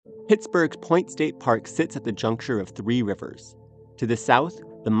Pittsburgh's Point State Park sits at the juncture of three rivers. To the south,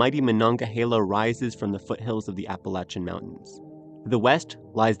 the mighty Monongahela rises from the foothills of the Appalachian Mountains. To the west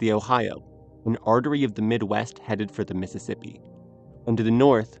lies the Ohio, an artery of the Midwest headed for the Mississippi. And to the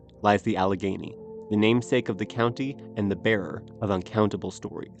north lies the Allegheny, the namesake of the county and the bearer of uncountable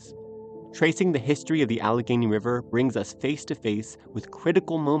stories. Tracing the history of the Allegheny River brings us face to face with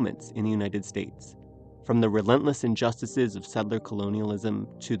critical moments in the United States. From the relentless injustices of settler colonialism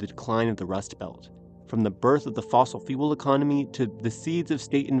to the decline of the Rust Belt, from the birth of the fossil fuel economy to the seeds of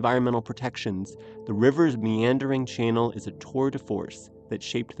state environmental protections, the river's meandering channel is a tour de force that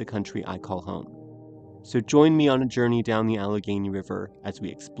shaped the country I call home. So join me on a journey down the Allegheny River as we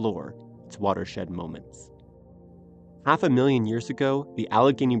explore its watershed moments. 500,000 years ago, the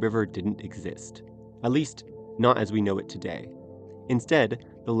Allegheny River didn't exist, at least not as we know it today. Instead,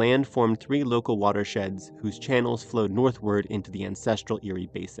 the land formed three local watersheds whose channels flowed northward into the ancestral Erie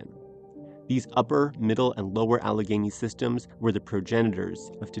Basin. These upper, middle, and lower Allegheny systems were the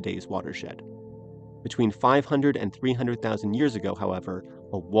progenitors of today's watershed. Between 500 and 300,000 years ago, however,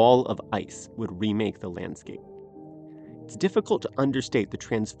 a wall of ice would remake the landscape. It's difficult to understate the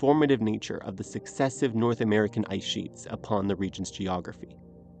transformative nature of the successive North American ice sheets upon the region's geography.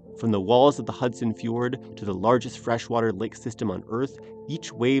 From the walls of the Hudson Fjord to the largest freshwater lake system on Earth,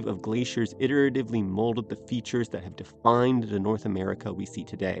 each wave of glaciers iteratively molded the features that have defined the North America we see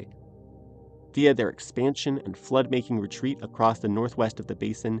today. Via their expansion and flood-making retreat across the northwest of the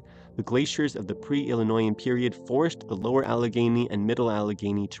basin, the glaciers of the pre-Illinoian period forced the lower Allegheny and middle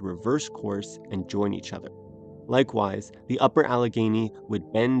Allegheny to reverse course and join each other. Likewise, the upper Allegheny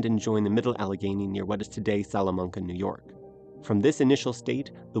would bend and join the middle Allegheny near what is today Salamanca, New York. From this initial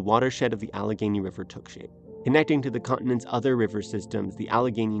state, the watershed of the Allegheny River took shape. Connecting to the continent's other river systems, the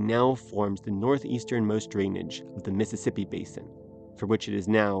Allegheny now forms the northeasternmost drainage of the Mississippi Basin, for which it is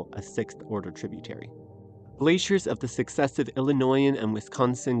now a sixth-order tributary. Glaciers of the successive Illinoisan and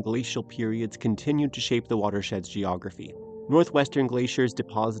Wisconsin glacial periods continued to shape the watershed's geography. Northwestern glaciers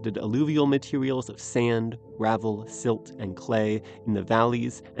deposited alluvial materials of sand, gravel, silt, and clay in the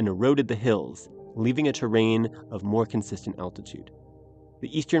valleys and eroded the hills, leaving a terrain of more consistent altitude.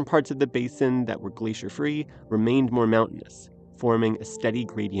 The eastern parts of the basin that were glacier-free remained more mountainous, forming a steady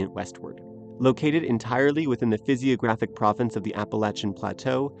gradient westward. Located entirely within the physiographic province of the Appalachian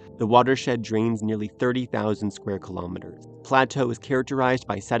Plateau, the watershed drains nearly 30,000 square kilometers. The plateau is characterized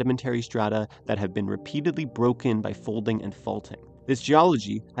by sedimentary strata that have been repeatedly broken by folding and faulting. This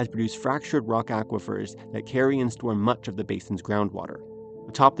geology has produced fractured rock aquifers that carry and store much of the basin's groundwater.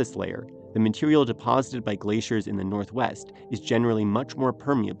 Atop this layer, the material deposited by glaciers in the northwest is generally much more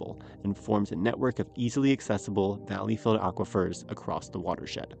permeable and forms a network of easily accessible valley-filled aquifers across the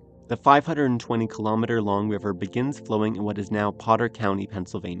watershed. The 520-kilometer-long river begins flowing in what is now Potter County,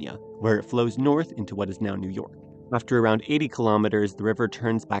 Pennsylvania, where it flows north into what is now New York. After around 80 kilometers, the river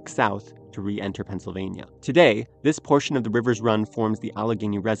turns back south to re-enter Pennsylvania. Today, this portion of the river's run forms the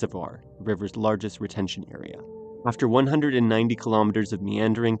Allegheny Reservoir, the river's largest retention area. After 190 kilometers of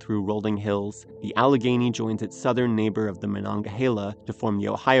meandering through rolling hills, the Allegheny joins its southern neighbor of the Monongahela to form the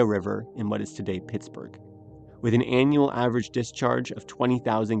Ohio River in what is today Pittsburgh. With an annual average discharge of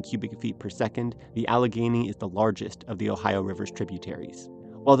 20,000 cubic feet per second, the Allegheny is the largest of the Ohio River's tributaries.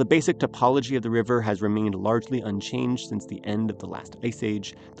 While the basic topology of the river has remained largely unchanged since the end of the last ice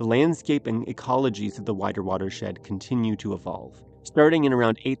age, the landscape and ecologies of the wider watershed continue to evolve. Starting in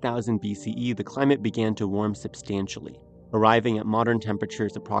around 8000 BCE, the climate began to warm substantially, arriving at modern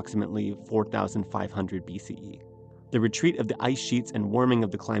temperatures approximately 4500 BCE. The retreat of the ice sheets and warming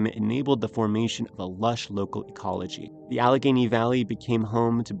of the climate enabled the formation of a lush local ecology. The Allegheny Valley became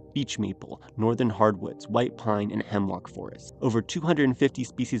home to beech maple, northern hardwoods, white pine, and hemlock forests. Over 250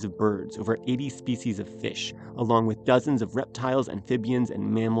 species of birds, over 80 species of fish, along with dozens of reptiles, amphibians,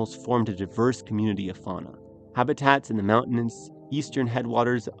 and mammals formed a diverse community of fauna. Habitats in the mountainous eastern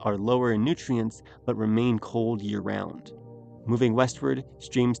headwaters are lower in nutrients, but remain cold year-round. Moving westward,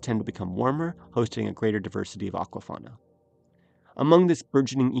 streams tend to become warmer, hosting a greater diversity of aquafauna. Among this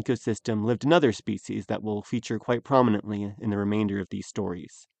burgeoning ecosystem lived another species that will feature quite prominently in the remainder of these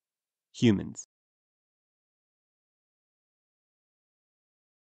stories: humans.